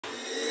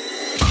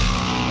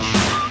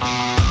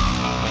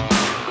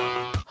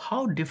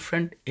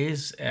different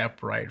is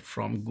Appwrite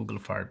from Google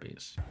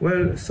Firebase?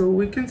 Well, so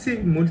we can see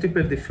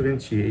multiple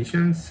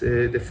differentiations.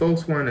 The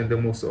first one and the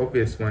most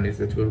obvious one is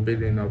that we're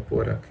building our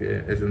product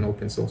as an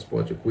open source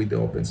project with the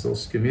open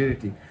source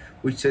community,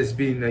 which has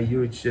been a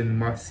huge and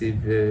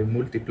massive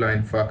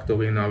multiplying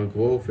factor in our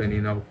growth and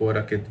in our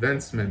product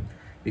advancement,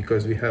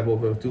 because we have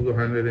over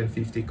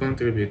 250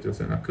 contributors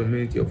and a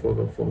community of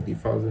over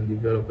 40,000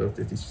 developers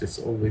that is just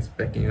always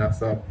backing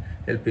us up,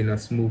 helping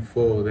us move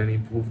forward and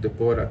improve the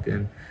product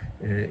and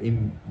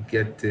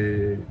get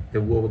the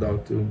word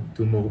out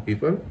to more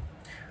people.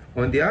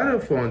 On the other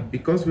front,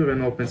 because we're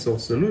an open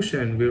source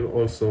solution, we're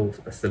also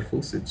a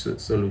self-hosted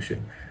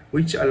solution,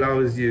 which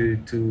allows you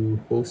to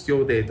host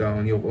your data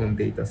on your own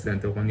data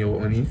center, on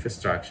your own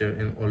infrastructure,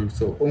 and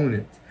also own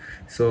it.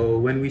 So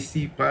when we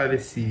see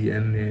privacy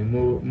and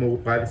more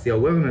privacy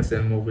awareness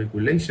and more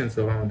regulations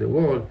around the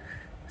world,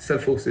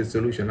 self-hosted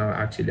solutions are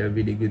actually a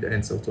really good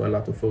answer to a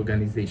lot of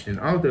organizations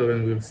out there,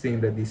 and we're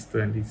seeing that this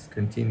trend is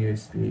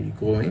continuously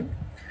growing.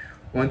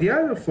 On the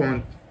other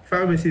front,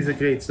 Firebase is a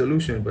great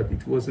solution, but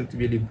it wasn't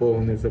really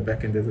born as a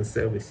backend as a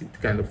service.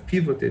 It kind of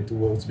pivoted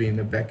towards being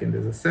a backend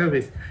as a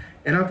service,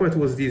 and Appwrite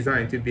was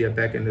designed to be a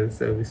backend as a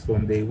service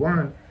from day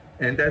one,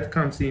 and that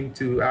comes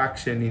into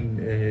action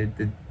in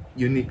the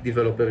unique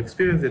developer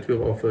experience that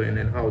we're offering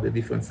and how the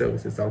different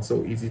services are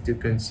so easy to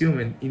consume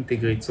and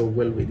integrate so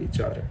well with each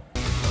other.